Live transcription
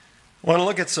I want to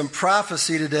look at some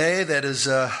prophecy today that is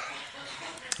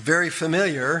very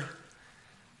familiar,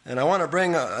 and I want to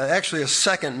bring actually a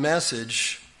second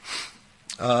message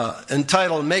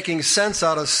entitled Making Sense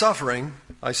Out of Suffering.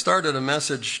 I started a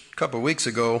message a couple of weeks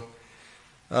ago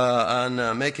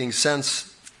on making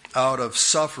sense out of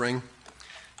suffering,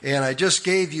 and I just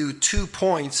gave you 2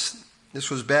 points.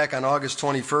 This was back on August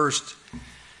 21st,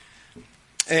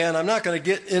 and I'm not going to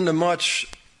get into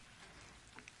much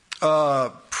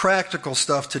practical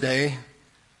stuff today,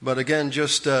 but again,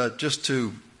 just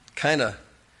to kind of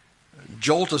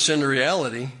jolt us into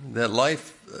reality that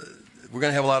life, we're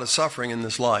going to have a lot of suffering in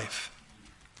this life.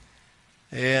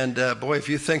 And boy, if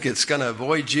you think it's going to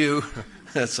avoid you,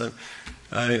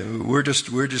 we're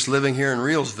just living here in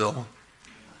Reelsville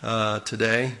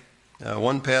today.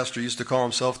 One pastor used to call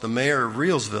himself the mayor of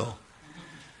Reelsville,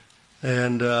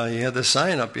 and he had this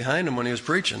sign up behind him when he was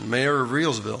preaching, Mayor of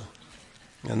Reelsville.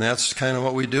 And that's kind of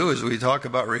what we do, is we talk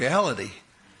about reality.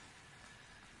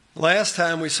 Last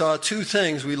time we saw 2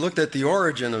 things. We looked at the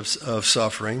origin of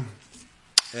suffering,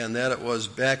 and that it was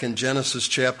back in Genesis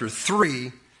chapter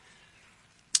 3,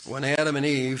 when Adam and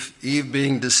Eve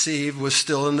being deceived, was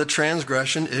still in the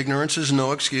transgression. Ignorance is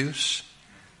no excuse.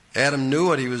 Adam knew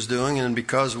what he was doing, and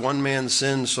because one man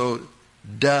sinned, so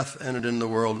death entered into the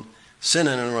world. Sin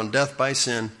entered into the world, death by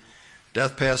sin.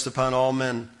 Death passed upon all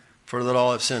men, for that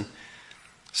all have sinned.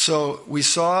 So we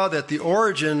saw that the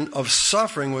origin of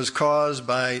suffering was caused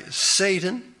by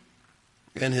Satan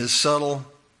and his subtle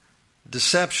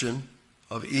deception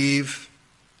of Eve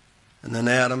and then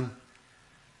Adam,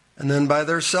 and then by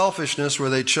their selfishness, where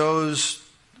they chose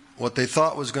what they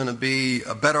thought was going to be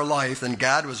a better life than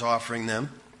God was offering them,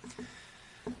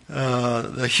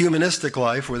 the humanistic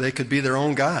life where they could be their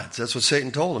own gods. That's what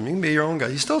Satan told them. You can be your own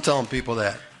God. He's still telling people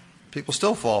that. People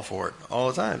still fall for it all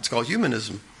the time. It's called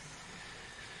humanism.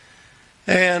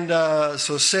 And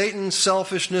so Satan's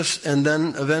selfishness and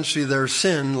then eventually their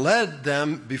sin led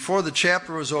them, before the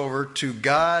chapter was over, to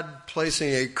God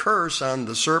placing a curse on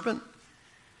the serpent,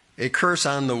 a curse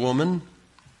on the woman,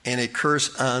 and a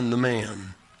curse on the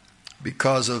man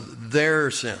because of their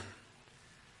sin.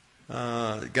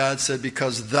 God said,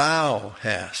 because thou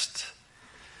hast.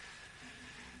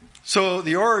 So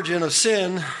the origin of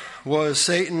sin was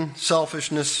Satan,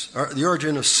 selfishness, or the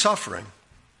origin of suffering.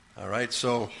 All right,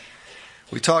 so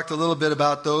we talked a little bit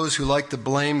about those who like to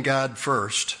blame God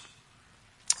first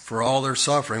for all their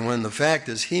suffering, when the fact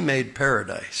is He made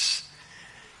paradise.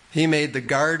 He made the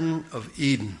Garden of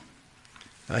Eden.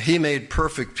 He made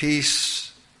perfect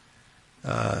peace.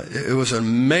 It was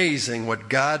amazing what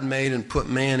God made and put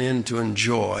man in to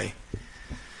enjoy.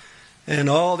 And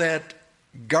all that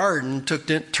garden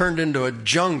turned into a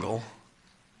jungle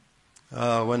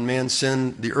when man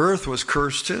sinned. The earth was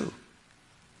cursed too.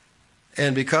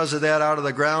 And because of that, out of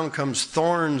the ground comes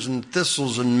thorns and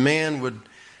thistles, and man would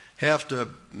have to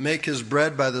make his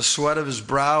bread by the sweat of his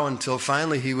brow until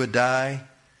finally he would die.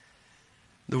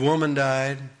 The woman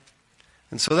died.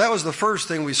 And so that was the first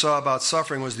thing we saw about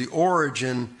suffering, was the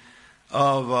origin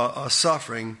of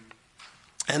suffering.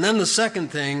 And then the second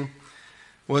thing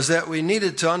was that we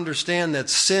needed to understand that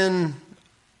sin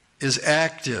is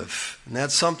active. And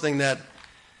that's something that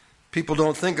people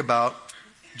don't think about.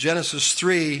 Genesis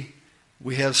 3,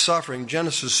 we have suffering.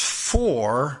 Genesis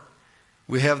 4,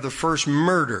 we have the first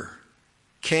murder.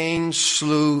 Cain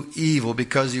slew Abel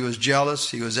because he was jealous,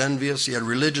 he was envious, he had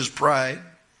religious pride.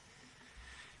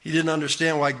 He didn't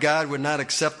understand why God would not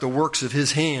accept the works of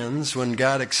his hands when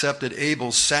God accepted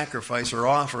Abel's sacrifice or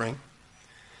offering.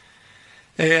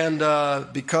 And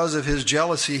because of his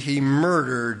jealousy, he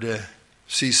murdered.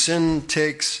 See, sin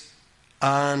takes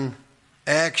on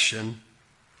action.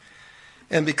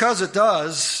 And because it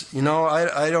does,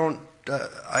 I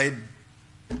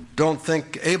don't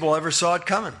think Abel ever saw it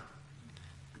coming.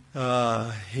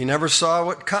 He never saw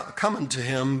what coming to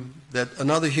him that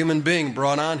another human being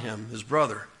brought on him, his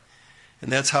brother.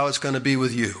 And that's how it's going to be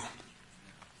with you.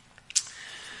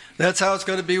 That's how it's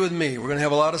going to be with me. We're going to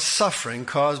have a lot of suffering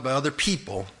caused by other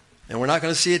people, and we're not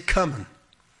going to see it coming.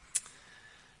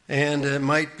 And it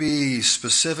might be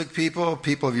specific people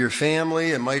of your family.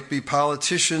 It might be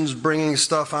politicians bringing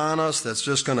stuff on us that's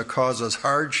just going to cause us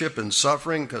hardship and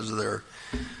suffering because of their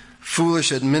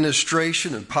foolish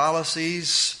administration and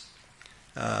policies.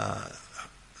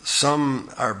 Some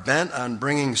are bent on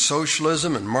bringing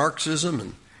socialism and Marxism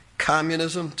and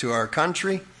communism to our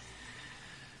country.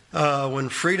 When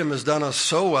freedom has done us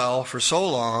so well for so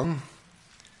long,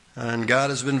 and God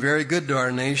has been very good to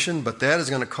our nation, but that is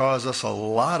going to cause us a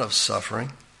lot of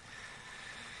suffering.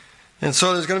 And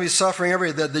so there's going to be suffering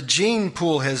everywhere. The gene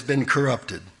pool has been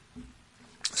corrupted.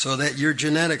 so that your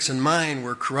genetics and mine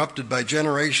were corrupted by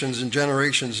generations and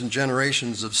generations and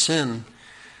generations of sin.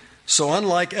 So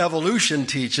unlike evolution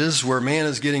teaches, where man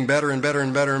is getting better and better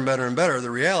and better and better and better,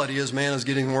 the reality is man is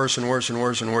getting worse and worse and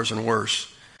worse and worse and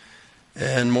worse.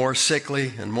 And more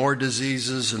sickly and more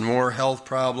diseases and more health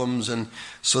problems. And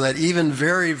so that even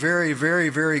very, very, very,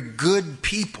 very good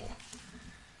people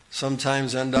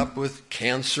sometimes end up with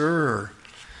cancer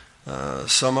or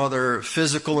some other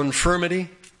physical infirmity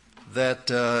that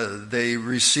they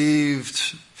received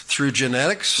through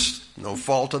genetics, no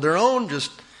fault of their own,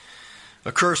 just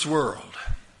a cursed world.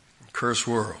 Cursed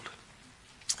world.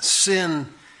 Sin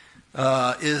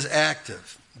is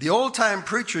active. The old-time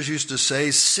preachers used to say,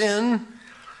 sin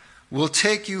will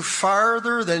take you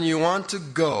farther than you want to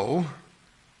go,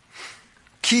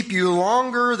 keep you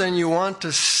longer than you want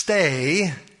to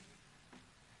stay,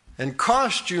 and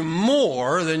cost you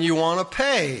more than you want to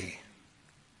pay.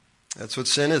 That's what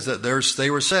sin is. They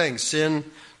were saying sin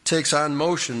takes on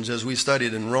motions, as we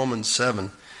studied in Romans 7,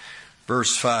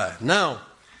 verse 5. Now,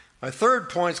 my third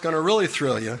point is going to really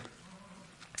thrill you,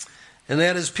 and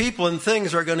that is people and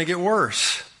things are going to get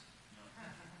worse.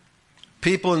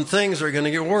 People and things are going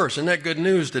to get worse. Isn't that good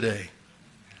news today?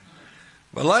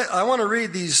 But I want to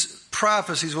read these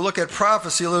prophecies. We'll look at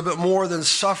prophecy a little bit more than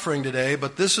suffering today,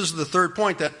 but this is the third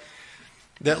point, that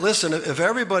listen, if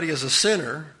everybody is a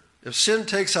sinner, if sin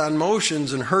takes on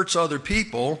motions and hurts other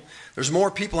people, there's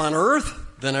more people on earth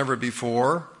than ever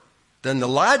before, then the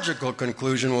logical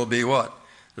conclusion will be what?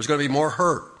 There's going to be more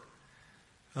hurt,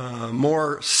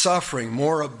 more suffering,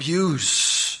 more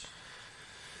abuse,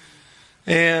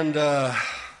 and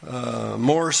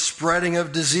more spreading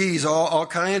of disease, all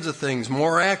kinds of things,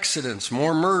 more accidents,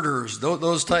 more murders,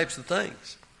 those types of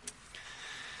things.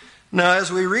 Now,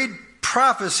 as we read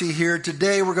prophecy here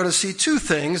today, we're going to see two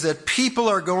things: that people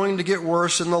are going to get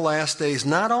worse in the last days.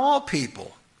 Not all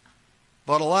people,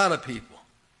 but a lot of people.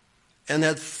 And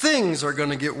that things are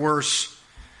going to get worse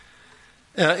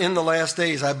in the last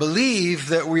days. I believe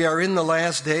that we are in the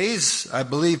last days. I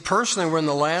believe personally we're in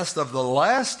the last of the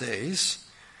last days.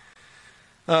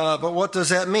 But what does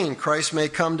that mean? Christ may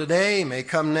come today, may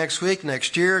come next week,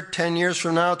 next year, 10 years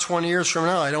from now, 20 years from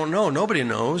now. I don't know. Nobody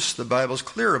knows. The Bible's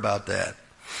clear about that.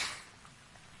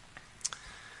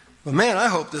 But man, I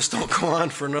hope this don't go on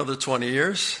for another 20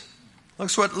 years.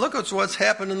 Look at what's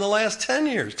happened in the last 10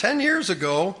 years. 10 years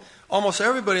ago, almost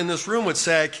everybody in this room would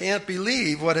say, I can't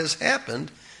believe what has happened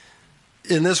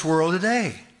in this world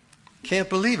today. Can't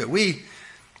believe it.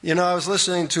 I was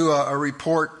listening to a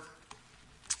report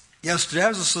yesterday. I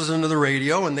was just listening to the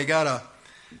radio, and they got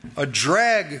a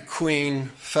drag queen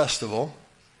festival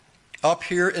up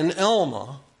here in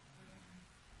Elma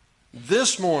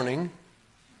this morning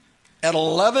at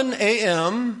 11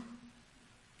 a.m.,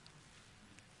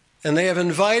 and they have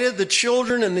invited the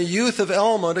children and the youth of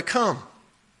Elma to come.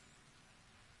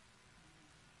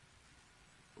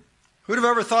 Who'd have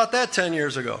ever thought that 10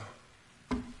 years ago?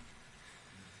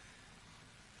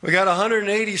 We got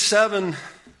 187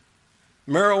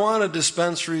 marijuana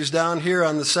dispensaries down here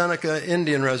on the Seneca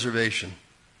Indian Reservation.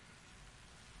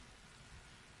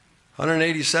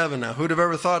 187 now. Who'd have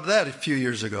ever thought that a few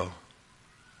years ago?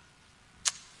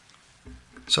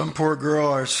 Some poor girl,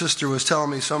 our sister was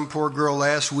telling me, some poor girl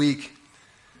last week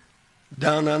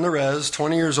down on the res,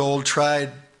 20 years old,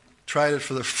 tried it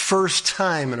for the first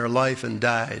time in her life and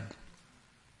died.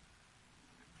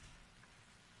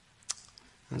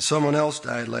 And someone else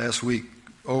died last week,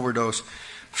 overdose.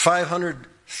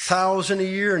 500,000 a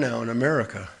year now in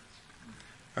America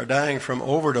are dying from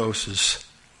overdoses.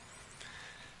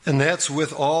 And that's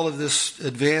with all of this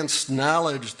advanced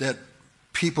knowledge that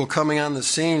people coming on the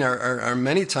scene are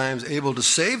many times able to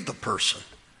save the person.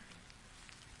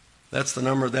 That's the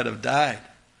number that have died.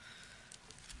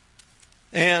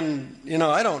 And,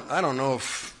 I don't know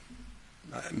if,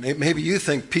 maybe you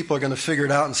think people are going to figure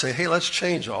it out and say, hey, let's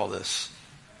change all this.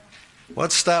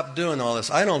 Let's stop doing all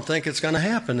this. I don't think it's going to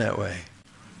happen that way.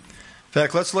 In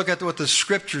fact, let's look at what the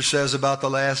Scripture says about the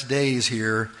last days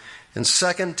here in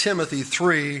 2 Timothy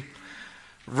 3,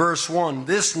 verse 1.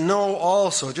 This know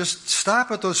also. Just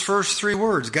stop at those first three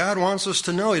words. God wants us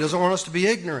to know. He doesn't want us to be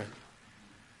ignorant.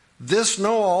 This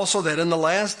know also, that in the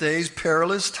last days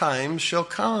perilous times shall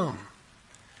come.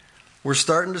 We're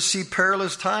starting to see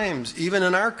perilous times. Even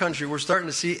in our country, we're starting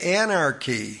to see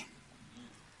anarchy.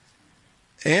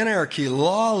 Anarchy,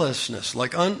 lawlessness,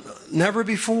 like never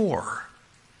before.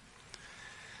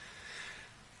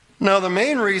 Now, the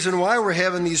main reason why we're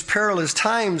having these perilous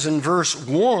times in verse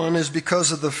 1 is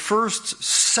because of the first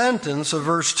sentence of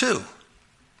verse 2.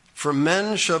 For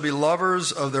men shall be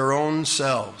lovers of their own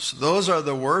selves. Those are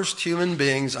the worst human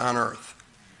beings on earth.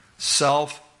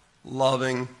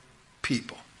 self-loving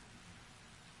people.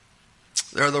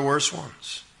 They're the worst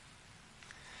ones.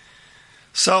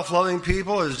 Self-loving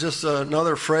people is just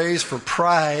another phrase for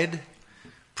pride.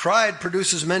 Pride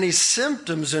produces many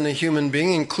symptoms in a human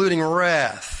being, including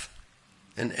wrath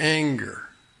and anger.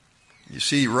 You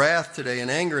see wrath today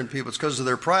and anger in people. It's because of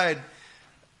their pride.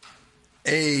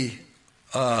 A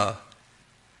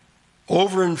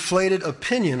overinflated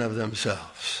opinion of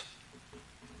themselves.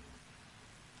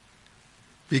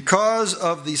 Because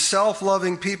of the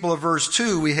self-loving people of verse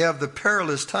 2, we have the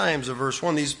perilous times of verse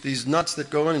 1. These nuts that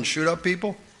go in and shoot up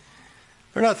people,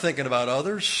 they're not thinking about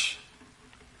others.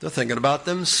 They're thinking about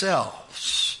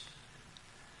themselves.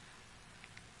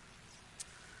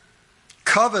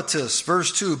 Covetous,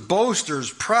 verse 2, boasters,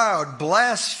 proud,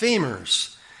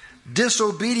 blasphemers,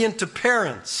 disobedient to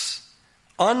parents,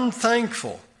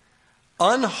 unthankful,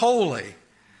 unholy,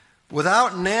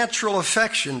 without natural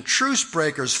affection, truce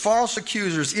breakers, false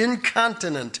accusers,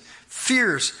 incontinent,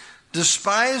 fierce,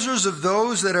 despisers of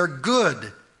those that are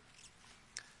good,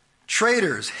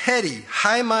 traitors, heady,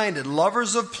 high-minded,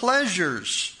 lovers of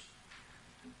pleasures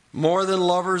more than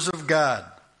lovers of God,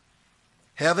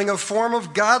 having a form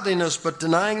of godliness but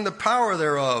denying the power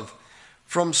thereof.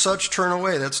 From such turn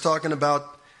away. That's talking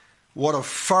about what a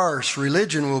farce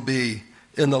religion will be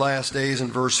in the last days in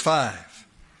verse 5.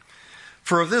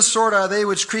 For of this sort are they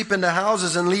which creep into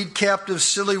houses and lead captive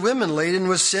silly women laden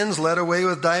with sins, led away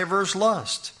with diverse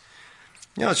lusts.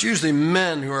 You know, it's usually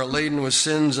men who are laden with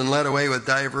sins and led away with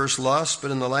diverse lusts,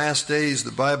 but in the last days,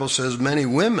 the Bible says many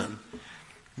women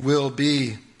will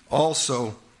be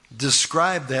also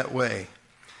described that way.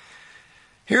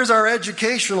 Here's our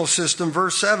educational system,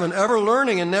 verse 7, ever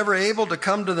learning and never able to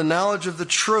come to the knowledge of the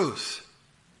truth.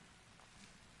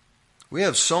 We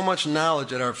have so much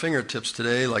knowledge at our fingertips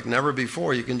today like never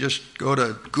before. You can just go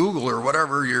to Google or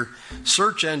whatever your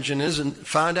search engine is and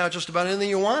find out just about anything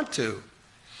you want to.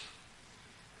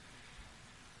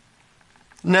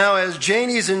 Now, as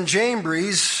Jannes and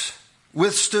Jambres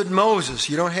withstood Moses,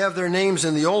 you don't have their names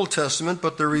in the Old Testament,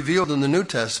 but they're revealed in the New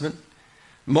Testament.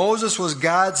 Moses was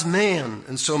God's man,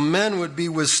 and so men would be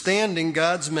withstanding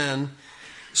God's men.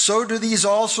 So do these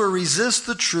also resist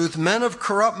the truth, men of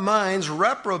corrupt minds,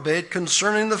 reprobate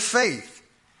concerning the faith.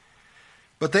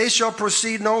 But they shall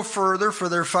proceed no further, for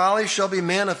their folly shall be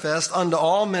manifest unto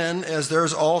all men, as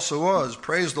theirs also was.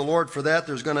 Praise the Lord for that.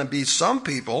 There's going to be some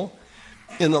people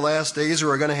in the last days who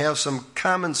are going to have some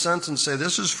common sense and say,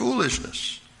 this is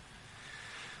foolishness.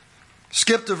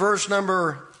 Skip to verse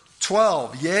number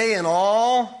 12. Yea, and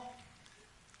all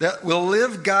that will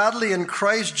live godly in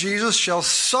Christ Jesus shall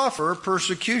suffer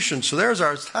persecution. So there's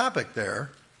our topic there.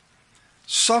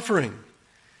 Suffering.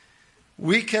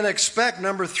 We can expect,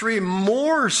 number 3,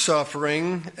 more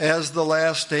suffering as the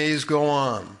last days go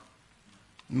on.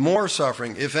 More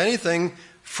suffering. If anything,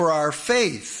 for our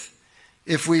faith.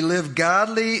 If we live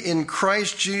godly in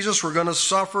Christ Jesus, we're going to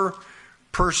suffer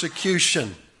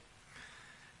persecution.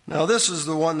 Now, this is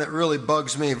the one that really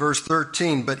bugs me. Verse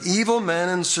 13, but evil men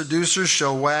and seducers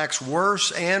shall wax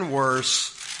worse and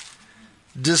worse,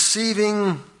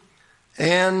 deceiving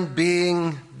and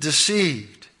being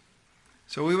deceived.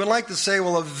 So we would like to say,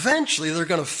 well, eventually they're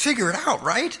going to figure it out,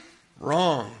 right?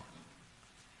 Wrong.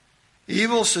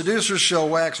 Evil seducers shall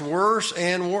wax worse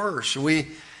and worse.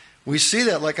 We see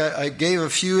that, like I gave a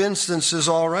few instances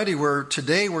already, where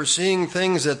today we're seeing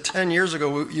things that 10 years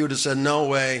ago you would have said, no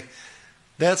way.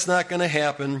 That's not going to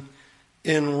happen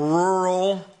in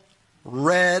rural,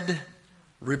 red,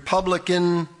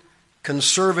 Republican,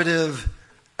 conservative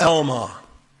Elma.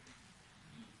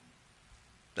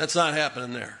 That's not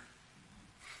happening there.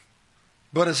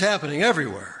 But it's happening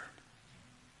everywhere.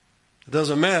 It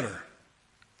doesn't matter.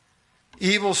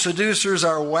 Evil seducers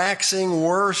are waxing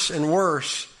worse and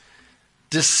worse,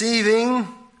 deceiving,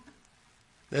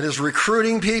 that is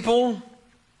recruiting people,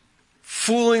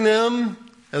 fooling them,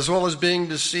 as well as being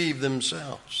deceived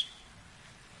themselves.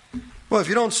 Well, if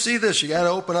you don't see this, you got to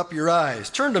open up your eyes.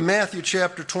 Turn to Matthew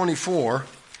chapter 24.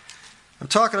 I'm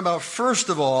talking about, first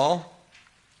of all,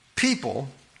 people.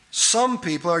 Some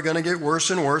people are going to get worse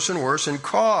and worse and worse and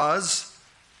cause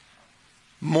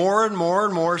more and more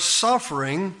and more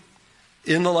suffering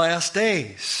in the last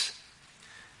days.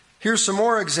 Here's some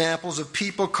more examples of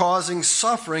people causing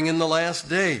suffering in the last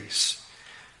days.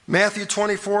 Matthew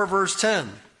 24, verse 10.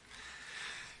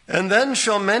 And then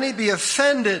shall many be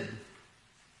offended,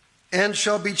 and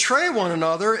shall betray one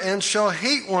another, and shall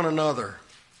hate one another.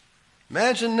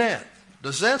 Imagine that.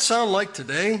 Does that sound like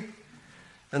today?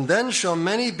 And then shall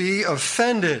many be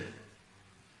offended.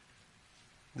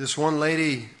 This one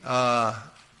lady,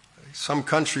 some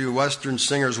country western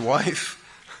singer's wife,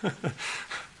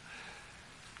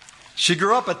 She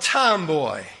grew up a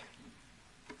tomboy.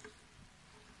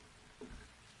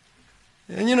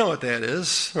 And you know what that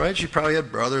is, right? She probably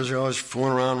had brothers who were always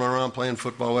fooling around, running around, playing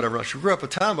football, whatever. She grew up a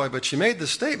tomboy, but she made the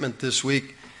statement this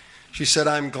week. She said,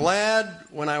 I'm glad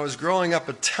when I was growing up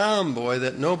a tomboy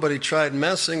that nobody tried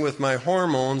messing with my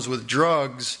hormones with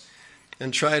drugs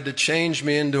and tried to change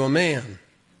me into a man.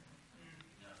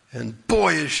 And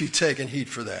boy, is she taking heat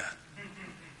for that.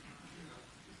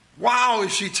 Wow,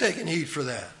 is she taking heat for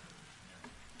that.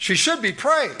 She should be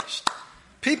praised.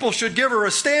 People should give her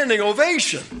a standing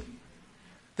ovation.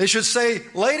 They should say,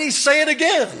 ladies, say it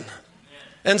again.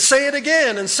 And say it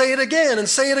again, and say it again, and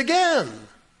say it again.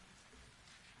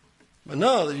 But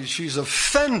no, she's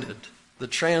offended the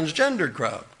transgendered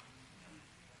crowd.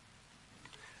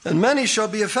 And many shall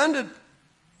be offended.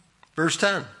 Verse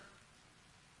 10.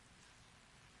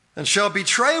 And shall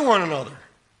betray one another.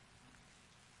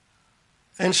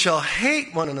 And shall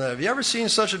hate one another. Have you ever seen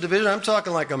such a division? I'm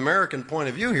talking like American point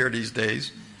of view here these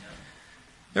days.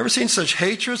 You ever seen such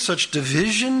hatred, such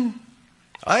division?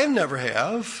 I never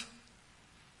have.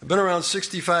 I've been around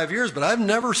 65 years, but I've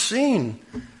never seen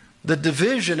the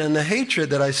division and the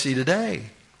hatred that I see today.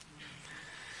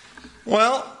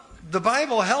 Well, the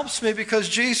Bible helps me because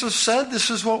Jesus said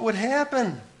this is what would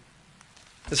happen.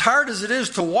 As hard as it is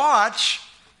to watch,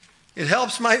 it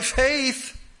helps my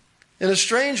faith. In a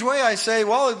strange way, I say,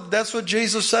 well, that's what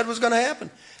Jesus said was going to happen.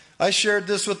 I shared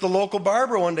this with the local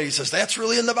barber one day. He says, that's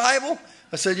really in the Bible?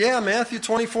 I said, yeah, Matthew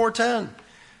 24:10.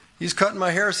 He's cutting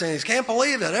my hair saying, he can't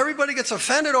believe that. Everybody gets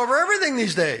offended over everything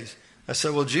these days. I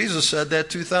said, well, Jesus said that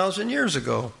 2,000 years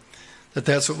ago, that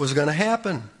that's what was going to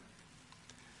happen.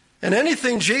 And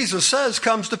anything Jesus says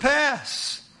comes to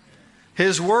pass.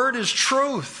 His word is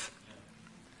truth.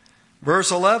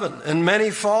 Verse 11, and many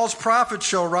false prophets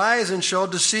shall rise and shall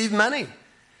deceive many.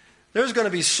 There's going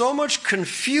to be so much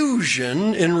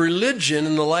confusion in religion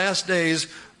in the last days,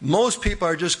 most people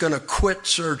are just going to quit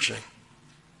searching.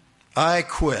 I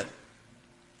quit.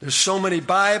 There's so many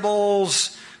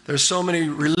Bibles, there's so many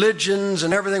religions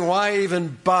and everything. Why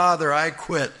even bother? I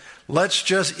quit. Let's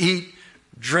just eat,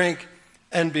 drink,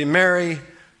 and be merry,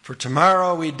 for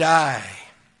tomorrow we die.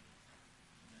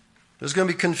 There's going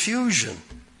to be confusion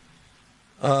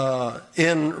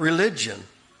in religion.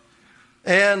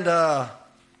 And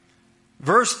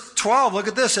verse 12, look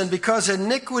at this. And because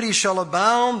iniquity shall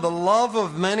abound, the love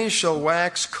of many shall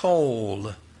wax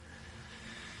cold.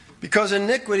 Because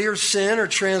iniquity or sin or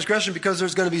transgression, because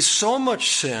there's going to be so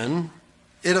much sin,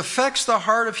 it affects the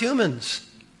heart of humans.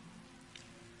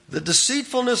 The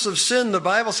deceitfulness of sin, the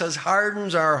Bible says,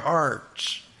 hardens our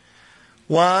hearts.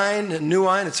 Wine and new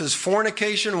wine, it says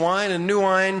fornication, wine and new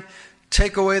wine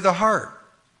take away the heart.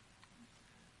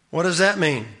 What does that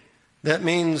mean? That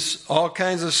means all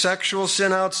kinds of sexual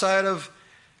sin outside of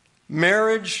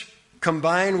marriage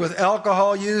combined with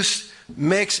alcohol use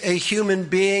makes a human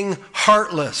being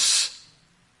heartless.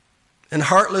 And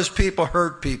heartless people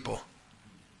hurt people.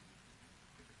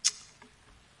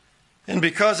 And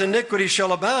because iniquity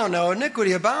shall abound. Now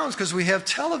iniquity abounds because we have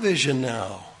television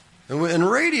now. And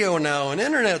radio now and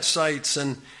internet sites.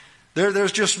 And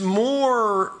there's just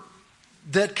more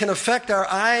that can affect our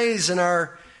eyes and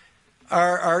our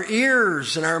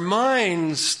ears and our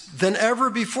minds than ever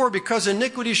before. Because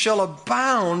iniquity shall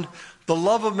abound, the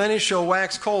love of many shall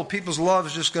wax cold. People's love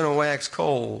is just going to wax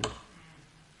cold.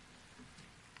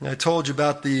 And I told you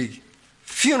about the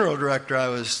funeral director I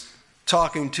was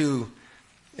talking to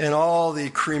and all the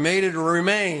cremated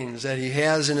remains that he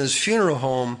has in his funeral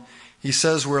home. He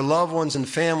says where loved ones and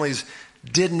families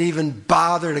didn't even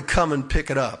bother to come and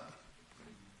pick it up.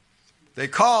 They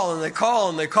call and they call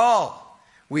and they call.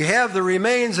 We have the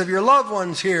remains of your loved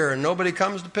ones here, and nobody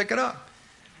comes to pick it up.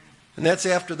 And that's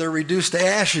after they're reduced to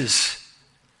ashes.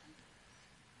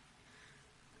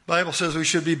 The Bible says we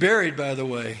should be buried, by the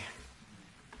way.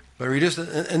 But reduced,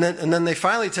 and then they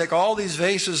finally take all these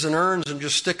vases and urns and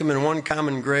just stick them in one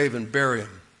common grave and bury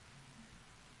them.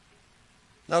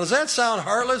 Now, does that sound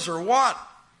heartless or what?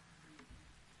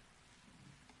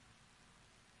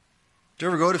 Do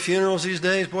you ever go to funerals these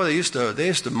days? Boy, they used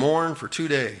to mourn for 2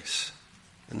 days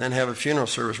and then have a funeral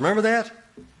service. Remember that?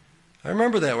 I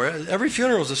remember that. Every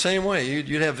funeral was the same way.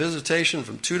 You'd have visitation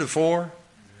from 2 to 4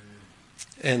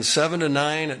 and 7 to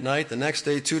 9 at night. The next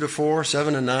day, 2 to 4,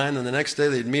 7 to 9. And the next day,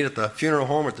 they'd meet at the funeral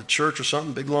home or at the church or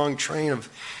something. Big, long train of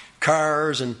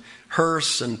cars and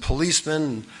hearse and policemen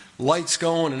and lights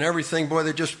going and everything. Boy,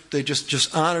 they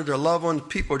just honored their loved ones.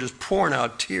 People were just pouring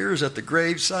out tears at the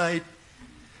gravesite.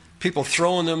 People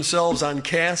throwing themselves on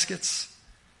caskets.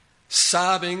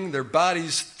 Sobbing, their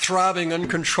bodies throbbing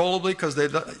uncontrollably because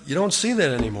you don't see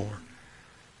that anymore.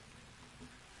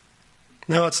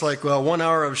 Now it's like, well, 1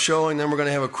 hour of showing, then we're going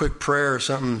to have a quick prayer or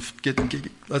something.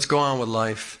 Let's go on with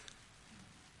life.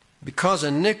 Because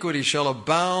iniquity shall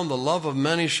abound, the love of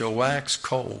many shall wax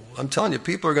cold. I'm telling you,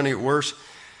 people are going to get worse,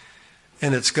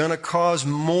 and it's going to cause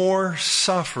more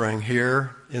suffering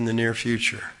here in the near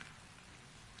future.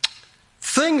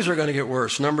 Things are going to get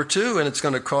worse, number 2, and it's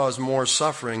going to cause more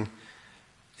suffering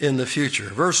in the future.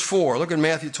 Verse 4, look at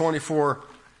Matthew 24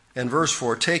 and verse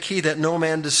 4. Take heed that no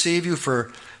man deceive you,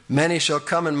 for many shall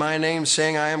come in my name,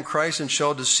 saying, I am Christ, and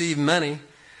shall deceive many.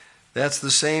 That's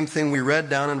the same thing we read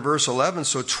down in verse 11.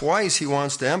 So twice he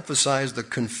wants to emphasize the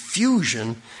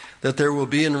confusion that there will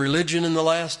be in religion in the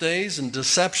last days and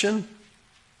deception.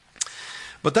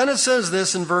 But then it says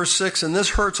this in verse 6, and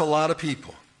this hurts a lot of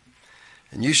people.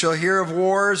 And you shall hear of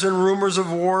wars and rumors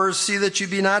of wars. See that you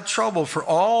be not troubled, for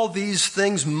all these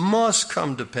things must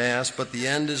come to pass, but the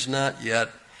end is not yet.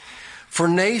 For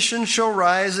nation shall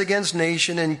rise against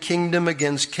nation, and kingdom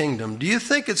against kingdom. Do you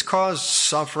think it's caused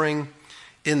suffering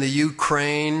in the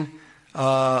Ukraine,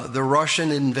 the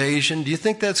Russian invasion? Do you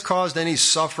think that's caused any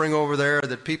suffering over there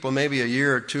that people maybe a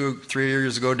year or 2, 3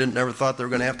 years ago never thought they were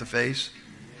going to have to face?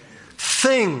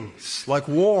 Things like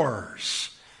wars,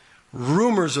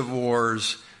 rumors of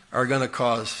wars are going to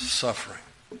cause suffering.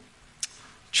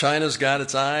 China's got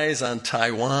its eyes on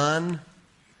Taiwan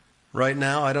right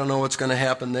now. I don't know what's going to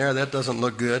happen there. That doesn't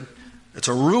look good. It's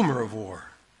a rumor of war.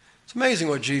 It's amazing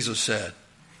what Jesus said.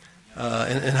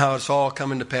 And how it's all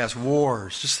coming to pass.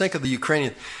 Wars. Just think of the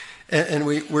Ukrainian. And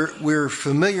we're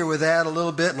familiar with that a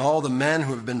little bit, and all the men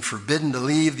who have been forbidden to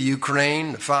leave the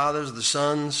Ukraine, the fathers, the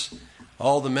sons,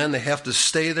 all the men, they have to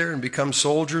stay there and become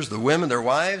soldiers. The women, their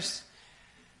wives,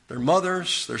 their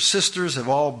mothers, their sisters have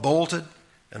all bolted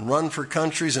and run for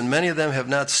countries, and many of them have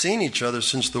not seen each other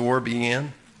since the war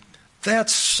began.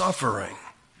 That's suffering.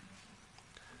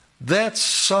 That's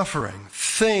suffering.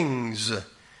 Things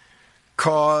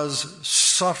cause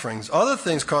sufferings. Other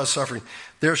things cause suffering.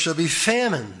 There shall be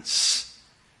famines.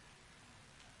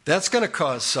 That's going to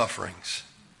cause sufferings.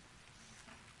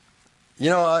 You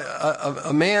know,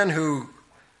 a man who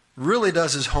really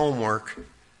does his homework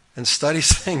and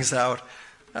studies things out,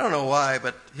 I don't know why,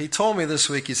 but he told me this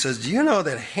week, he says, do you know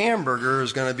that hamburger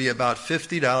is going to be about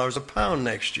 $50 a pound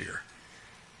next year?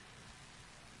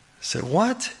 I said,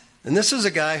 what? And this is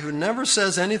a guy who never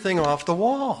says anything off the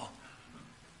wall.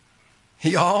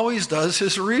 He always does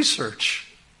his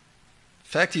research. In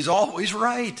fact, he's always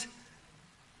right. He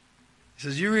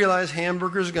says, you realize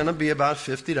hamburgers are going to be about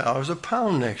 $50 a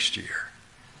pound next year.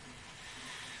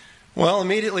 Well,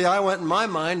 immediately I went in my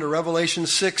mind to Revelation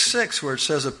 6:6, where it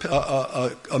says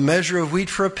a measure of wheat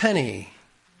for a penny.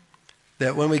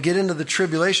 That when we get into the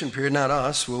tribulation period, not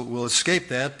us, we'll escape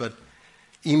that, but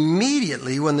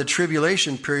immediately when the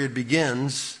tribulation period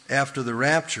begins after the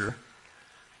rapture,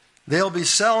 they'll be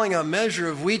selling a measure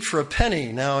of wheat for a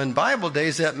penny. Now, in Bible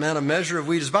days, that meant a measure of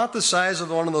wheat is about the size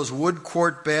of one of those wood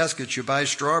quart baskets you buy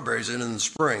strawberries in the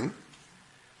spring.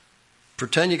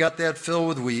 Pretend you got that filled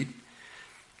with wheat.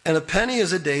 And a penny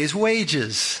is a day's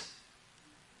wages.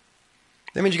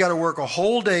 That means you got to work a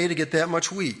whole day to get that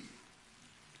much wheat.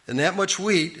 And that much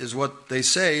wheat is what they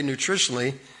say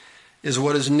nutritionally is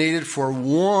what is needed for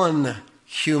one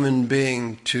human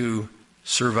being to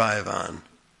survive on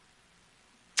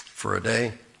for a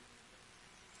day.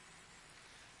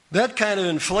 That kind of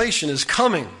inflation is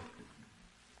coming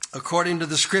according to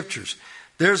the scriptures.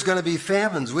 There's going to be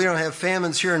famines. We don't have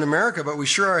famines here in America, but we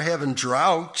sure are having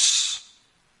droughts.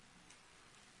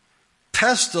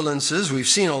 Pestilences, we've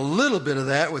seen a little bit of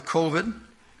that with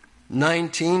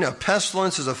COVID-19. A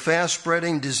pestilence is a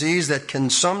fast-spreading disease that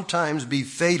can sometimes be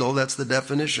fatal. That's the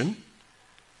definition.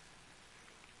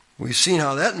 We've seen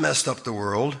how that messed up the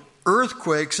world.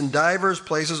 Earthquakes in diverse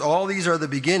places, all these are the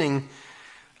beginning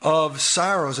of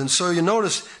sorrows. And so you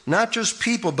notice not just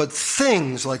people, but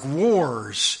things like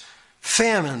wars,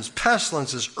 famines,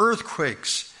 pestilences,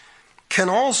 earthquakes can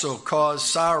also cause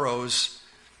sorrows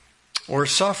or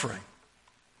suffering.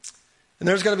 And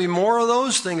there's going to be more of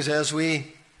those things as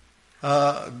we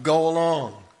go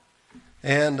along.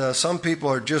 And some people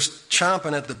are just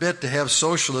chomping at the bit to have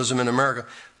socialism in America.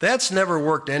 That's never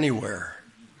worked anywhere.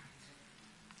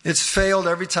 It's failed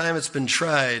every time it's been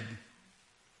tried.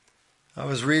 I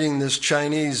was reading this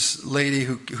Chinese lady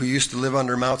who used to live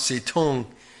under Mao Zedong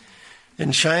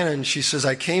in China, and she says,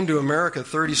 I came to America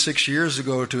 36 years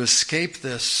ago to escape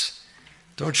this.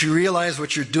 Don't you realize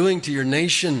what you're doing to your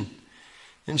nation?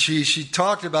 And she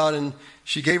talked about, and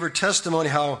she gave her testimony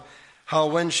how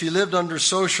when she lived under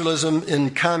socialism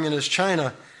in communist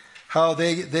China, how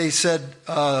they said,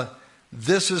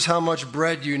 this is how much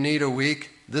bread you need a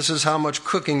week. This is how much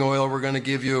cooking oil we're going to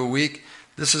give you a week.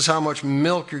 This is how much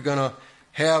milk you're going to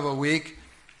have a week.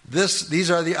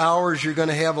 These are the hours you're going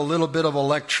to have a little bit of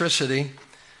electricity.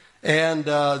 And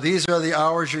these are the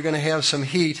hours you're going to have some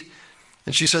heat.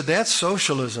 And she said, that's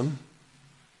socialism.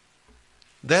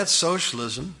 That's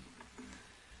socialism.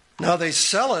 Now they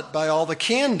sell it by all the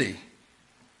candy.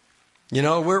 You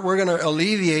know, we're going to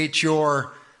alleviate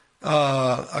your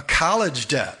a college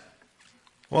debt.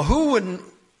 Well, who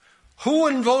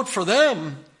wouldn't vote for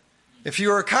them if you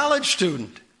were a college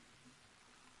student?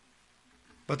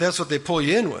 But that's what they pull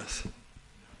you in with.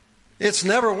 It's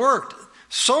never worked.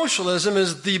 Socialism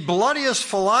is the bloodiest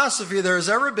philosophy there has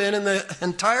ever been in the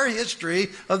entire history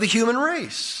of the human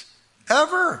race.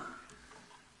 Ever.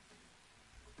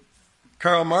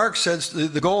 Karl Marx says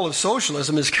the goal of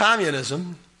socialism is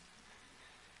communism.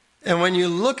 And when you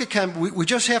look at we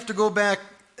just have to go back,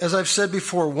 as I've said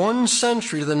before, 1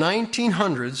 century to the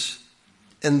 1900s,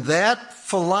 and that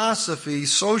philosophy,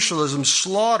 socialism,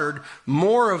 slaughtered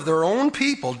more of their own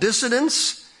people,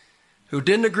 dissidents who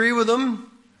didn't agree with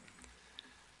them,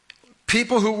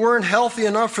 people who weren't healthy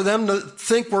enough for them to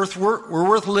think were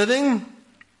worth living.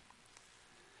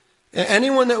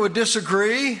 Anyone that would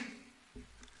disagree.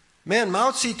 Man, Mao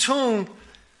Zedong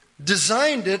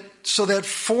designed it so that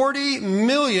 40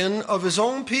 million of his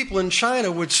own people in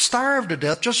China would starve to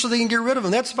death just so they can get rid of him.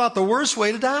 That's about the worst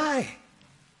way to die.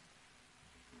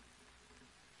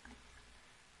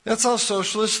 That's how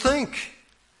socialists think.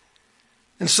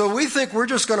 And so we think we're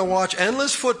just going to watch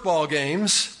endless football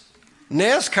games,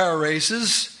 NASCAR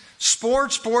races,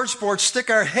 sports, stick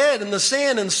our head in the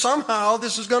sand, and somehow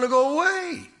this is going to go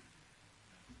away.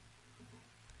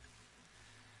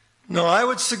 No, I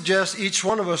would suggest each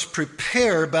one of us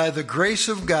prepare by the grace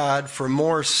of God for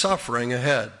more suffering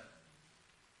ahead.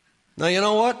 Now, you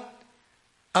know what?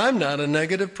 I'm not a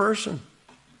negative person.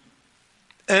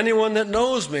 Anyone that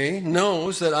knows me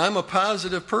knows that I'm a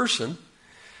positive person.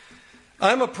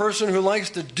 I'm a person who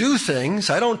likes to do things.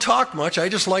 I don't talk much. I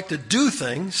just like to do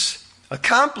things,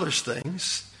 accomplish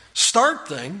things, start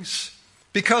things,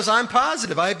 because I'm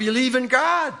positive. I believe in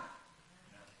God.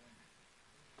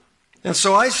 And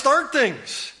so I start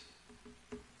things.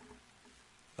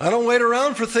 I don't wait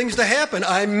around for things to happen.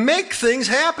 I make things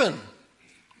happen.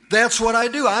 That's what I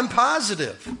do. I'm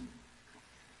positive.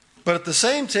 But at the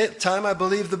same time, I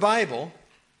believe the Bible,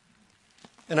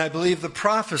 and I believe the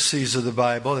prophecies of the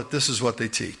Bible, that this is what they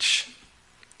teach.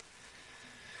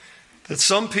 That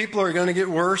some people are going to get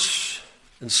worse,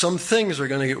 and some things are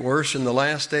going to get worse in the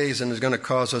last days, and is going to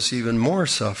cause us even more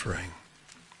suffering.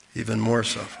 Even more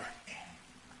suffering.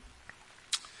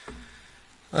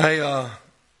 I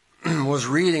was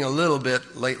reading a little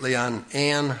bit lately on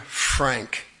Anne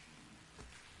Frank.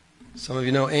 Some of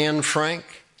you know Anne Frank?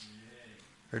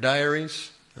 Her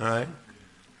diaries? All right.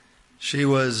 She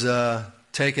was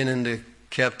taken into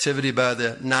captivity by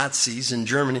the Nazis in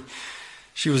Germany.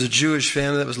 She was a Jewish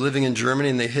family that was living in Germany,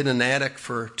 and they hid in an attic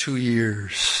for 2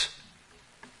 years.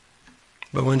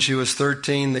 But when she was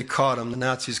 13, they caught them. The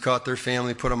Nazis caught their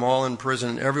family, put them all in prison,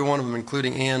 and every one of them,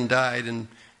 including Anne, died in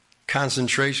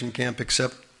concentration camp,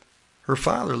 except her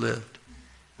father lived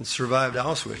and survived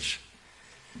Auschwitz.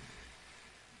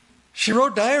 She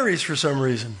wrote diaries for some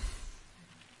reason.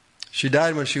 She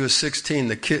died when she was 16.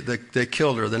 They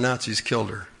killed her. The Nazis killed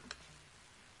her.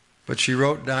 But she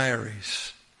wrote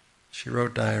diaries. She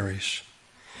wrote diaries.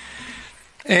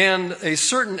 And a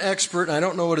certain expert, I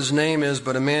don't know what his name is,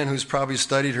 but a man who's probably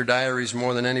studied her diaries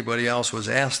more than anybody else, was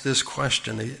asked this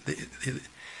question.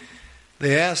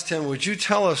 They asked him, would you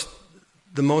tell us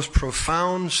the most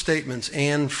profound statements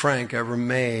Anne Frank ever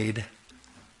made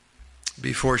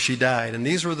before she died? And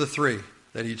these were the 3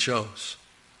 that he chose.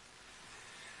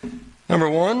 Number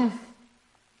 1,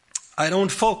 I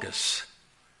don't focus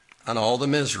on all the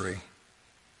misery,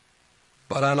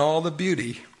 but on all the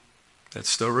beauty that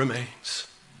still remains.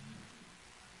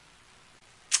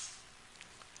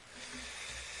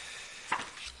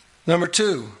 Number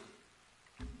 2,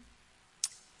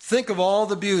 think of all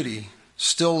the beauty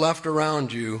still left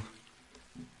around you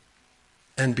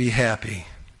and be happy.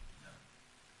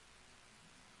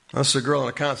 That's a girl in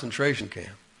a concentration camp.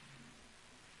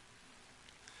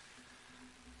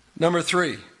 Number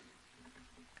 3,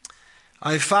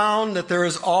 I found that there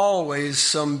is always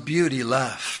some beauty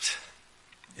left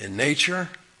in nature,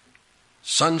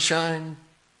 sunshine,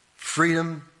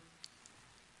 freedom,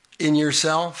 in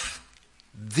yourself.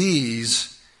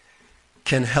 These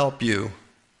can help you.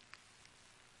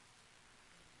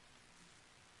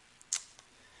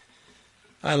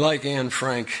 I like Anne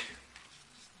Frank.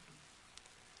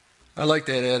 I like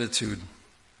that attitude.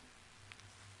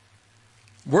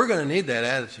 We're going to need that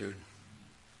attitude.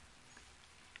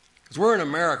 Because we're in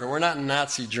America. We're not in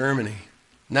Nazi Germany.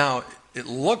 Now, it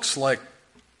looks like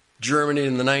Germany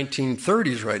in the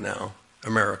 1930s right now,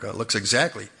 America. It looks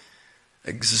exact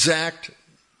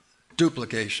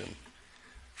duplication.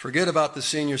 Forget about the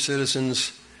senior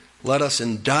citizens. Let us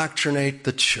indoctrinate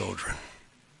the children.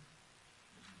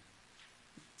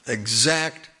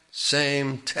 Exact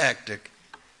same tactic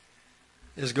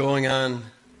is going on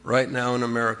right now in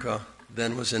America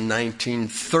than was in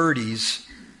 1930s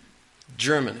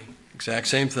Germany. Exact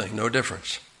same thing, no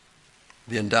difference.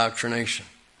 The indoctrination.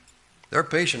 They're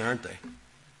patient, aren't they?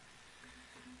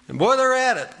 And boy, they're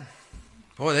at it.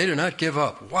 Boy, they do not give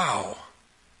up. Wow.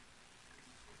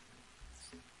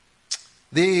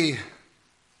 The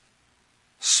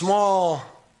small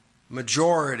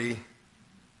majority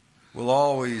will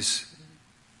always,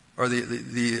 or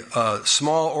the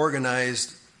small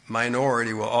organized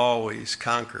minority will always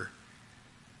conquer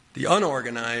the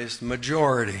unorganized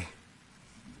majority.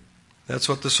 That's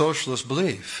what the socialists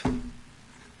believe.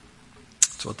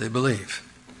 That's what they believe.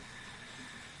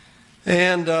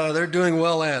 And they're doing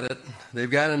well at it. They've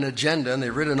got an agenda, and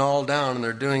they've written it all down, and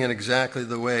they're doing it exactly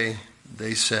the way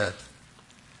they said.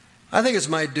 I think it's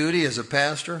my duty as a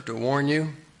pastor to warn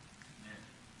you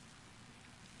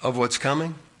of what's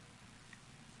coming,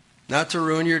 not to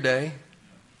ruin your day,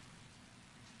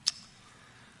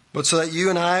 but so that you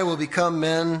and I will become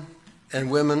men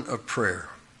and women of prayer.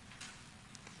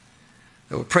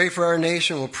 That we'll pray for our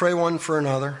nation, we'll pray one for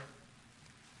another,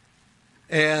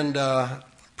 and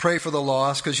pray for the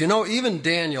lost. Because even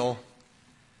Daniel,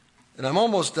 and I'm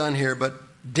almost done here, but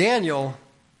Daniel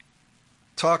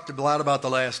talked a lot about the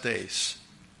last days.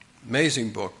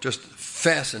 Amazing book, just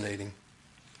fascinating.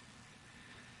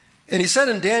 And he said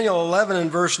in Daniel 11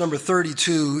 and verse number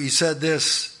 32, he said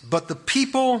this, but the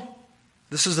people,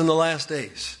 this is in the last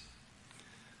days,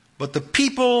 but the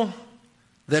people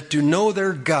that do know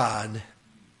their God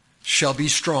shall be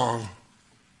strong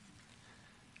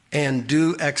and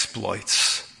do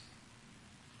exploits.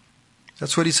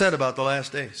 That's what he said about the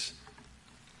last days.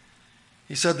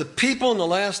 He said, the people in the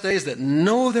last days that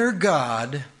know their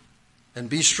God and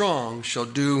be strong shall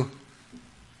do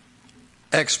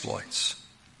exploits.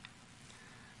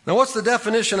 Now, what's the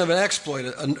definition of an exploit?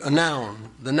 A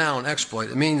noun, the noun exploit.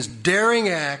 It means daring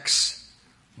acts,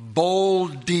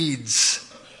 bold deeds.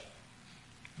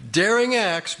 Daring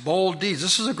acts, bold deeds.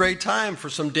 This is a great time for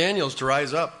some Daniels to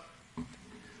rise up.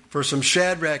 For some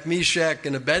Shadrach, Meshach,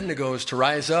 and Abednegos to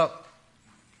rise up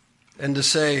and to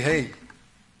say, hey,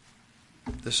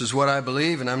 this is what I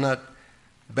believe, and I'm not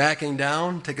backing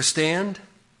down. Take a stand.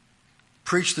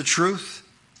 Preach the truth.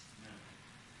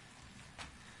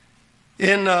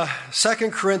 In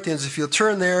 2 Corinthians, if you'll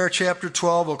turn there, chapter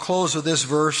 12, we'll close with this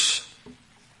verse.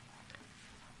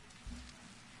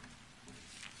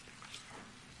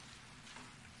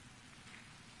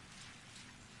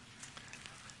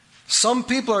 Some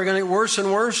people are going to get worse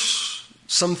and worse.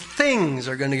 Some things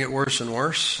are going to get worse and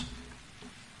worse.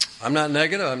 I'm not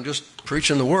negative. I'm just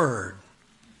preaching the word.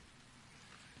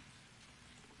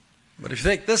 But if you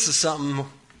think this is something,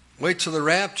 wait till the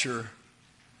rapture,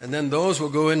 and then those will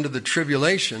go into the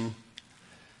tribulation,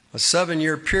 a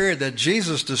 7-year period that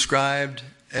Jesus described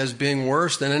as being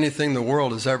worse than anything the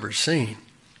world has ever seen.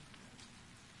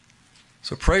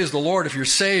 So praise the Lord, if you're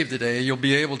saved today, you'll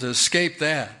be able to escape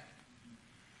that.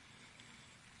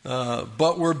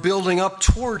 But we're building up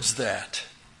towards that.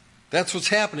 That's what's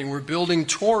happening. We're building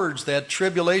towards that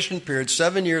tribulation period,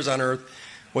 7 years on earth,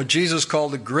 what Jesus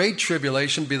called the Great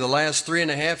Tribulation, be the last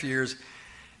 3.5 years.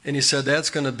 And he said that's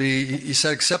going to be, he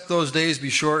said, except those days be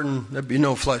shortened, there'd be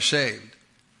no flesh saved.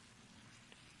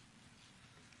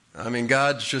 I mean,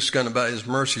 God's just going to, by his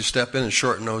mercy, step in and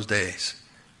shorten those days.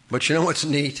 But you know what's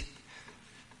neat?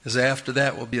 Is after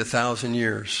that will be 1,000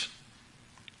 years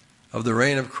of the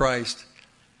reign of Christ,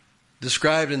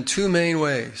 described in two main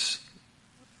ways.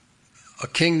 A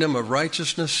kingdom of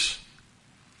righteousness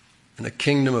and a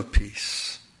kingdom of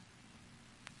peace.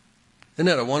 Isn't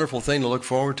that a wonderful thing to look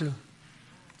forward to?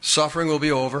 Suffering will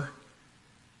be over.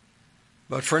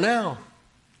 But for now,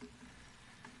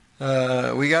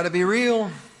 we got to be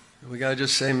real. We got to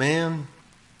just say, man,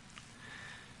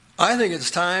 I think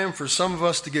it's time for some of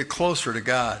us to get closer to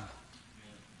God.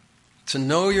 To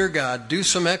know your God. Do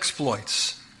some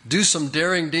exploits. Do some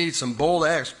daring deeds, some bold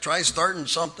acts. Try starting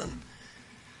something.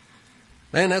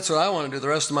 Man, that's what I want to do the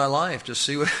rest of my life. Just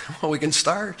see what we can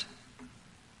start.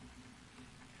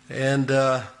 And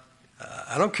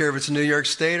I don't care if it's New York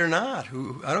State or not.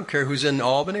 I don't care who's in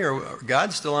Albany or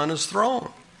God's still on his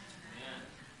throne.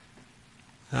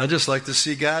 I just like to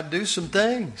see God do some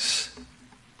things.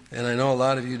 And I know a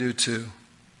lot of you do too.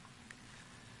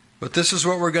 But this is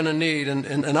what we're going to need.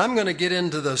 And I'm going to get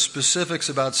into the specifics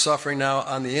about suffering now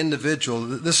on the individual.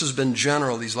 This has been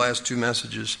general, these last two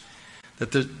messages.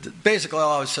 Basically, I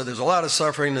always said there's a lot of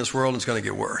suffering in this world and it's going to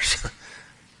get worse.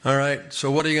 All right?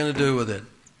 So what are you going to do with it?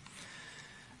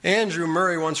 Andrew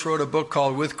Murray once wrote a book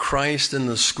called With Christ in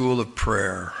the School of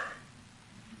Prayer.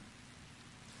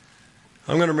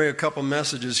 I'm going to bring a couple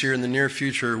messages here in the near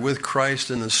future with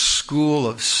Christ in the School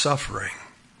of Suffering.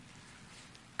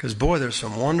 Because, boy, there's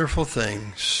some wonderful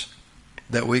things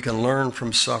that we can learn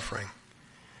from suffering.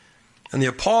 And the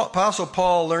Apostle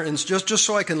Paul learned, and just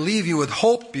so I can leave you with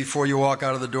hope before you walk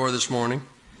out of the door this morning,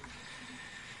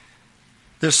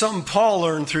 there's something Paul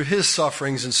learned through his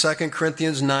sufferings in 2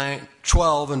 Corinthians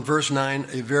 12 and verse 9,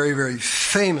 a very, very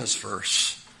famous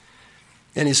verse.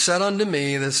 And he said unto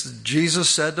me, Jesus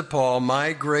said to Paul,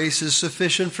 my grace is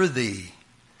sufficient for thee,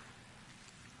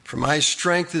 for my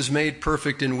strength is made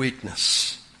perfect in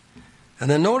weakness. And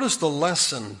then notice the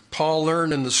lesson Paul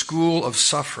learned in the school of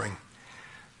suffering.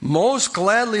 Most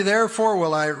gladly, therefore,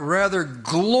 will I rather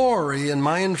glory in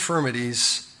my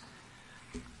infirmities,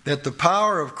 that the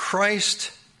power of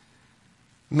Christ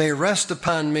may rest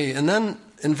upon me. And then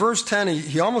in verse 10,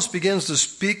 he almost begins to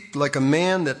speak like a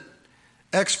man that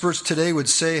experts today would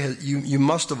say, you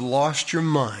must have lost your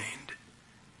mind.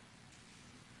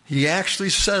 He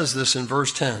actually says this in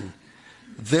verse 10.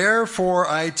 Therefore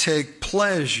I take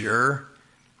pleasure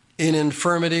in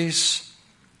infirmities,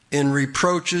 in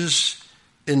reproaches,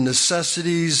 in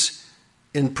necessities,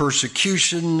 in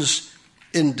persecutions,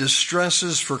 in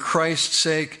distresses for Christ's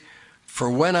sake. For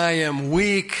when I am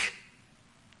weak,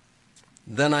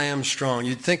 then I am strong.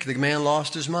 You'd think the man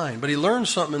lost his mind, but he learned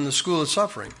something in the school of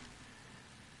suffering.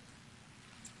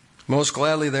 Most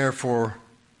gladly, therefore,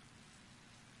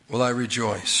 will I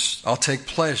rejoice. I'll take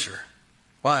pleasure.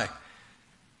 Why?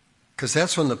 Because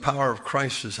that's when the power of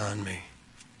Christ is on me.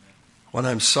 When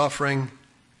I'm suffering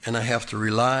and I have to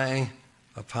rely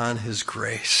upon His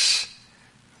grace.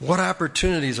 What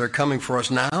opportunities are coming for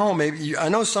us now? Maybe I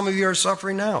know some of you are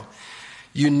suffering now.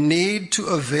 You need to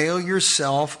avail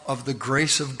yourself of the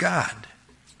grace of God.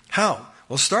 How?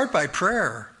 Well, start by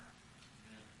prayer.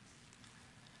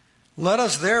 Let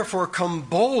us therefore come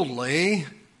boldly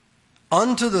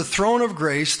unto the throne of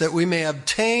grace, that we may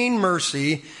obtain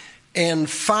mercy and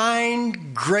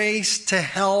find grace to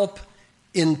help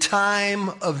in time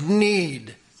of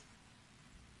need.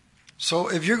 So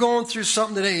if you're going through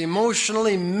something today,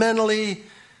 emotionally, mentally,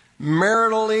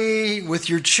 maritally, with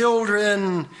your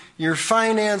children, your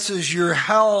finances, your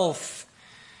health,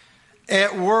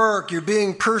 at work, you're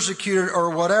being persecuted or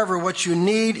whatever, what you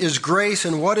need is grace.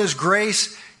 And what is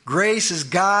grace? Grace is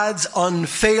God's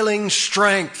unfailing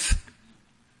strength.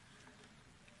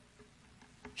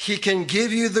 He can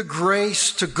give you the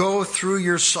grace to go through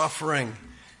your suffering.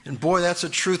 And boy, that's a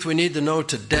truth we need to know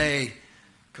today,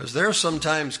 because there's some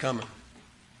times coming.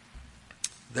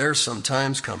 There's some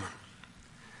times coming.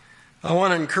 I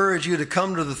want to encourage you to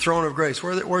come to the throne of grace.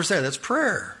 Where's that? That's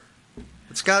prayer.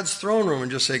 It's God's throne room, and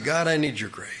just say, God, I need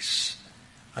your grace.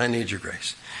 I need your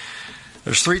grace.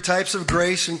 There's three types of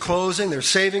grace in closing. There's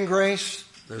saving grace.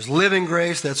 There's living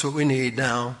grace. That's what we need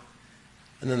now.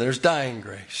 And then there's dying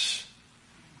grace.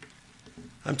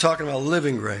 I'm talking about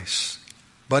living grace.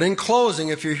 But in closing,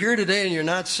 if you're here today and you're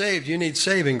not saved, you need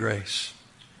saving grace.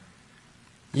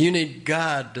 You need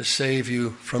God to save you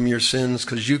from your sins,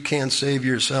 because you can't save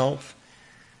yourself.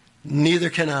 Neither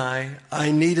can I.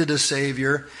 I needed a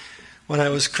Savior. When I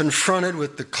was confronted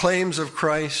with the claims of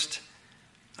Christ,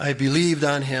 I believed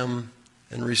on Him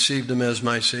and received Him as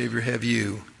my Savior. Have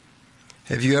you?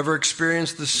 Have you ever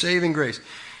experienced the saving grace?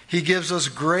 He gives us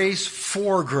grace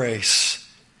for grace.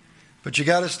 But you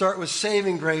got to start with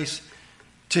saving grace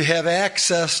to have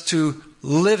access to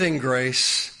living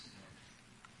grace.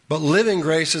 But living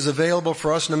grace is available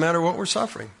for us no matter what we're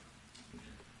suffering.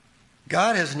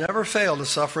 God has never failed a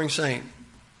suffering saint.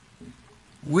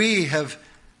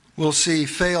 We'll see,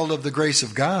 failed of the grace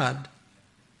of God.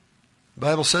 The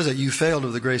Bible says that you failed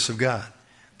of the grace of God.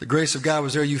 The grace of God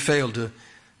was there, you failed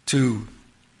to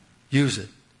use it.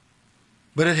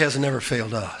 But it has never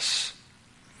failed us.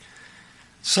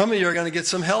 Some of you are going to get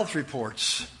some health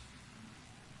reports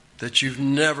that you've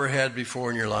never had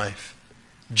before in your life.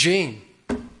 Jean,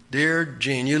 dear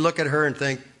Jean, you look at her and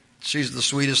think she's the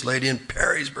sweetest lady in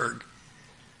Perrysburg.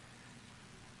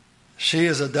 She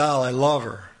is a doll. I love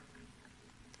her.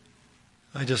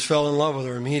 I just fell in love with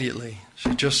her immediately.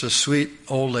 She's just a sweet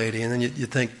old lady. And then you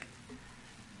think,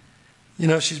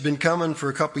 she's been coming for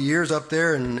a couple of years up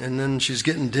there, and then she's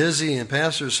getting dizzy, and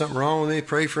Pastor, there's something wrong with me,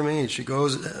 pray for me. And she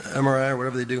goes, MRI or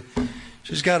whatever they do.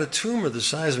 She's got a tumor the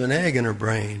size of an egg in her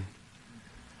brain.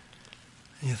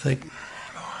 And you think,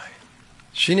 boy,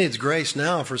 she needs grace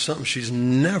now for something she's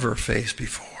never faced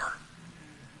before.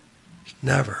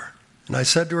 Never. And I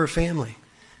said to her family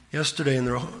yesterday in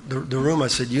the room, I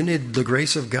said, you need the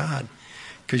grace of God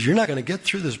because you're not going to get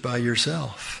through this by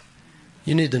yourself.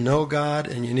 You need to know God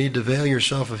and you need to avail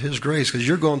yourself of His grace because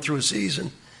you're going through a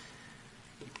season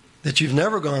that you've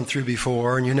never gone through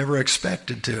before and you never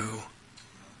expected to.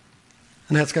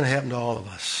 And that's going to happen to all of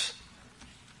us.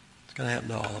 It's going to happen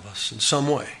to all of us in some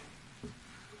way.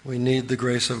 We need the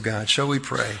grace of God. Shall we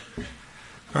pray?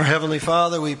 Our Heavenly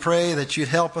Father, we pray that you'd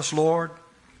help us, Lord.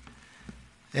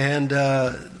 And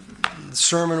the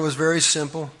sermon was very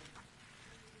simple.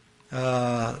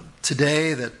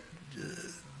 Today, that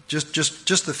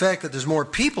just the fact that there's more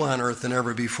people on earth than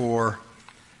ever before,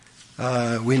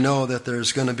 we know that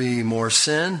there's going to be more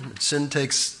sin. Sin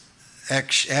takes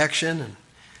action, and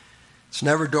it's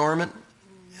never dormant,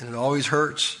 and it always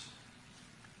hurts.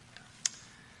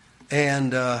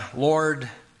 And Lord,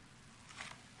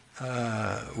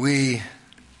 we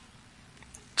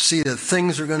see that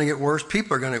things are going to get worse,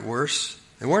 people are going to get worse,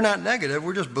 and we're not negative,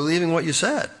 we're just believing what you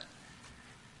said.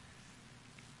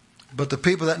 But the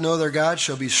people that know their God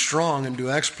shall be strong and do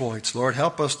exploits. Lord,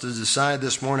 help us to decide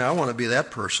this morning, I want to be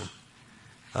that person.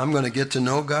 I'm going to get to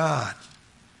know God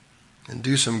and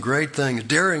do some great things,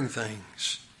 daring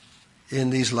things in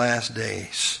these last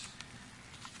days.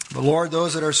 But Lord,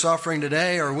 those that are suffering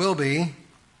today or will be,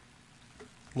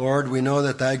 Lord, we know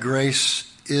that thy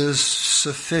grace is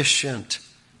sufficient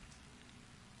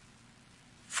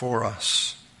for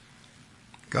us.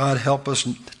 God, help us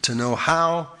to know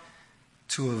how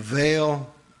to avail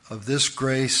of this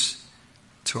grace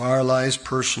to our lives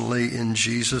personally in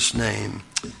Jesus' name.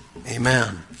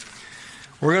 Amen.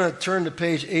 We're going to turn to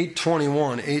page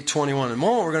 821. In a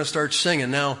moment we're going to start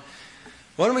singing. Now,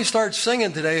 why don't we start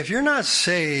singing today? If you're not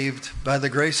saved by the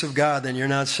grace of God, then you're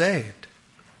not saved.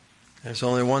 There's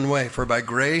only one way. For by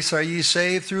grace are ye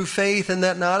saved through faith, and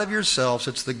that not of yourselves.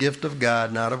 It's the gift of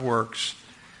God, not of works,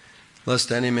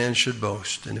 lest any man should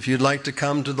boast. And if you'd like to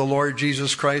come to the Lord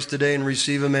Jesus Christ today and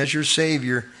receive Him as your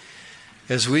Savior,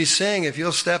 as we sing, if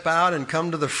you'll step out and come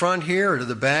to the front here or to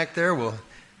the back there, we'll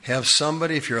have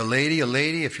somebody, if you're a lady,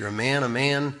 if you're a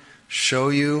man, show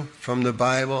you from the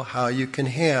Bible how you can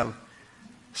have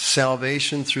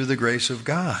salvation through the grace of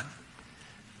God.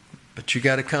 But you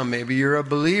got to come. Maybe you're a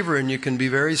believer and you can be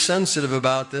very sensitive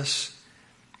about this.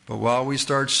 But while we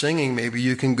start singing, maybe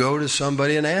you can go to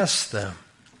somebody and ask them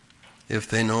if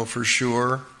they know for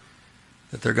sure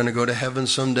that they're going to go to heaven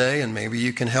someday, and maybe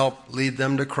you can help lead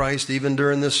them to Christ even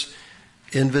during this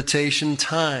invitation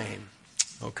time.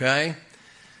 Okay?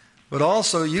 But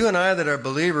also, you and I that are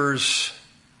believers,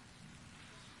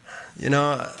 you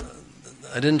know,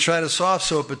 I didn't try to soft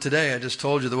soap it today. I just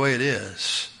told you the way it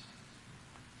is.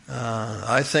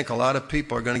 I think a lot of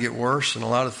people are going to get worse, and a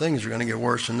lot of things are going to get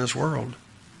worse in this world.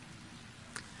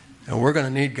 And we're going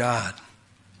to need God.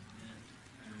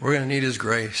 We're going to need His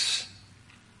grace.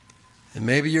 And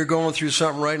maybe you're going through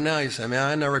something right now. You say, man,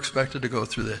 I never expected to go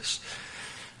through this.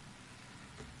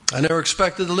 I never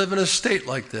expected to live in a state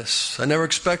like this. I never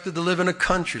expected to live in a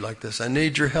country like this. I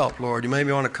need your help, Lord. You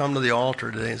maybe want to come to the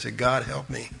altar today and say, God, help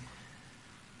me.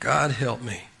 God, help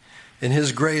me. And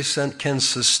His grace can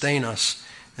sustain us.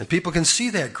 And people can see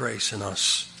that grace in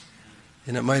us.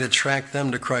 And it might attract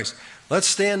them to Christ. Let's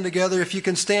stand together. If you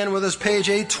can stand with us, page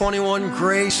 821,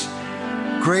 Grace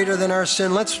Greater Than Our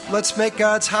Sin. Let's make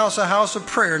God's house a house of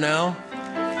prayer now.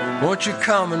 Won't you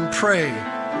come and pray?